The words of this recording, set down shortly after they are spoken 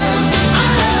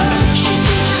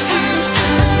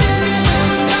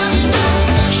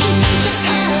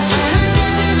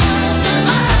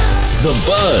The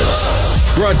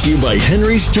Buzz. Brought to you by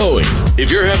Henry's Towing.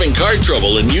 If you're having car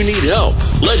trouble and you need help,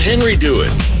 let Henry do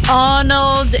it.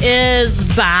 Arnold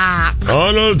is back.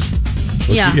 Arnold?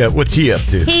 What's he up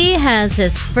to? He has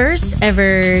his first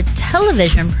ever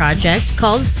television project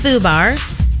called FUBAR,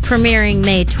 premiering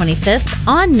May 25th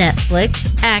on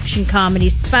Netflix, action comedy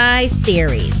spy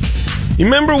series. You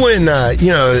remember when,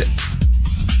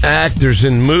 actors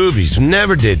in movies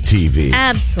never did TV?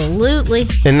 Absolutely.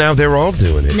 And now they're all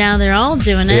doing it.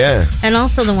 Yeah. And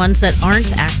also the ones that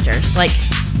aren't actors, like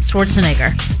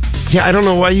Schwarzenegger. Yeah, I don't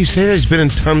know why you say that. He's been in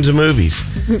tons of movies.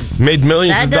 Made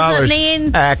millions of dollars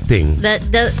acting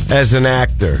as an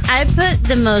actor. I put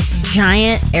the most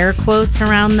giant air quotes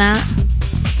around that.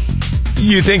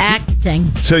 You think acting?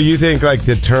 So you think like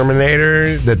the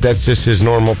Terminator, that's just his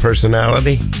normal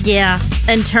personality? Yeah,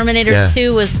 and Terminator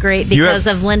 2 was great because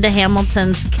of Linda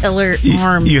Hamilton's killer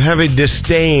arms. You have a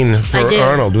disdain for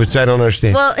Arnold, which I don't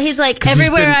understand. Well, he's like,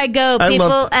 everywhere I go,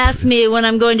 people ask me when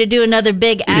I'm going to do another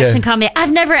big action comedy.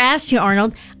 I've never asked you,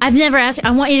 Arnold. I've never asked you.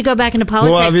 I want you to go back into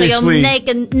politics so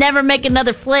you'll never make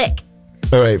another flick.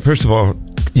 All right, first of all,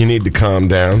 you need to calm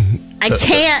down. I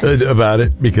can't about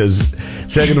it because,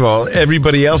 second of all,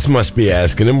 everybody else must be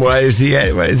asking him. Why is he? I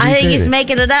think he's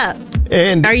making it up.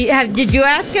 And did you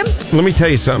ask him? Let me tell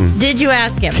you something. Did you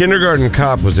ask him? Kindergarten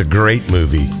Cop was a great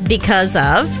movie because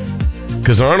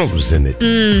Arnold was in it.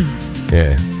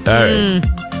 Yeah. All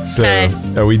right. So,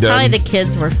 are we done? Probably the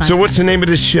kids were fun. So, what's the name of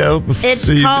this show? It's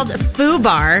called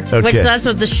FUBAR, which that's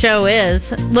what the show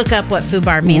is. Look up what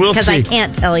FUBAR means, because I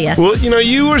can't tell you. Well,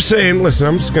 you were saying, listen,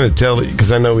 I'm just going to tell you,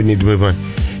 because I know we need to move on.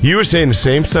 You were saying the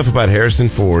same stuff about Harrison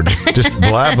Ford. Just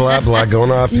blah, blah, blah,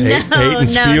 going off hate and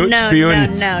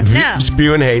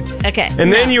spewing hate. Okay.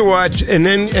 And then you watch, and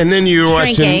then you're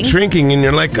watching Shrinking, and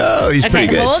you're like, oh, he's pretty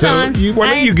good. Hold on.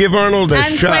 Why don't you give Arnold a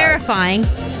shot? I'm clarifying.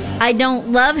 I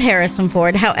don't love Harrison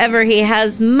Ford. However, he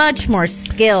has much more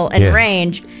skill and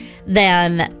range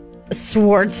than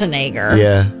Schwarzenegger.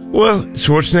 Yeah. Well,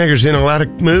 Schwarzenegger's in a lot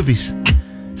of movies.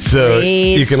 So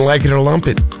you can like it or lump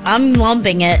it. I'm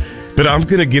lumping it. But I'm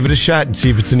going to give it a shot and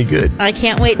see if it's any good. I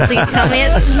can't wait till you tell me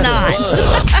it's not.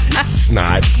 It's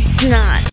not. It's not.